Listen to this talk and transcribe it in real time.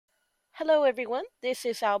Hello, everyone. This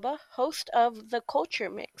is Alba, host of The Culture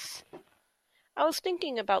Mix. I was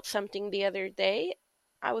thinking about something the other day.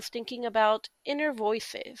 I was thinking about inner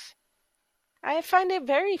voices. I find it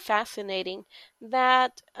very fascinating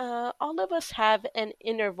that all of us have an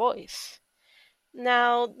inner voice.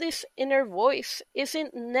 Now, this inner voice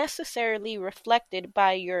isn't necessarily reflected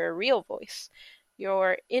by your real voice.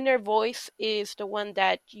 Your inner voice is the one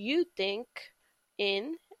that you think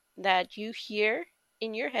in, that you hear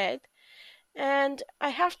in your head. And I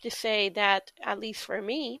have to say that, at least for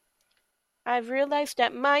me, I've realized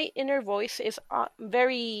that my inner voice is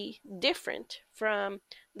very different from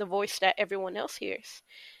the voice that everyone else hears.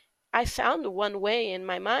 I sound one way in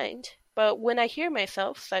my mind, but when I hear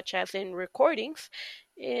myself, such as in recordings,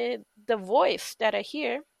 the voice that I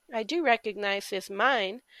hear, I do recognize is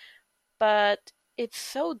mine, but it's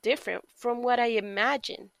so different from what I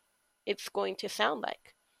imagine it's going to sound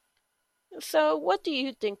like. So, what do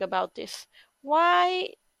you think about this?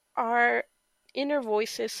 Why are inner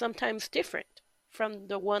voices sometimes different from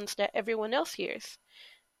the ones that everyone else hears?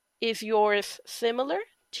 Is yours similar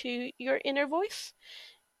to your inner voice?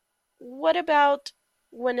 What about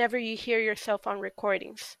whenever you hear yourself on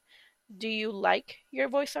recordings? Do you like your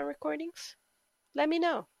voice on recordings? Let me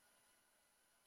know.